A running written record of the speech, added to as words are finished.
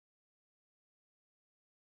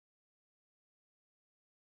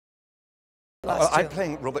I'm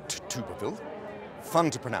playing Robert Tuberville.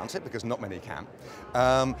 Fun to pronounce it because not many can.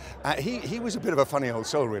 He was a bit of a funny old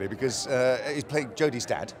soul, really, because he's playing Jodie's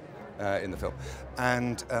dad in the film.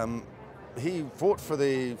 And he fought for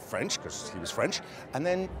the French, because he was French, and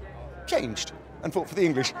then changed and fought for the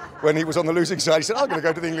English when he was on the losing side. He said, I'm going to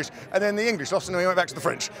go to the English. And then the English lost, and then he went back to the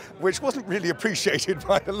French, which wasn't really appreciated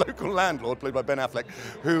by the local landlord, played by Ben Affleck,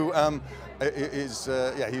 who he's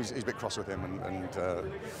a bit cross with him and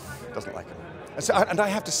doesn't like him. And I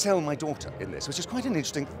have to sell my daughter in this, which is quite an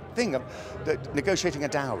interesting thing, negotiating a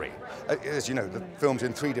dowry. As you know, the film's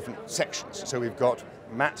in 3 different sections. So we've got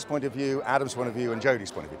Matt's point of view, Adam's point of view, and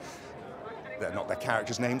Jodie's point of view. They're not their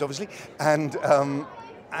characters named, obviously.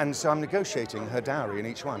 And so I'm negotiating her dowry in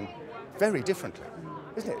each one very differently,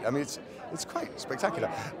 isn't it? I mean, it's quite spectacular.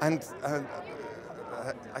 And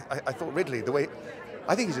I thought Ridley,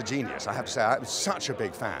 I think he's a genius, I have to say. I'm such a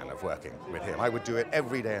big fan of working with him. I would do it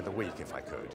every day of the week if I could.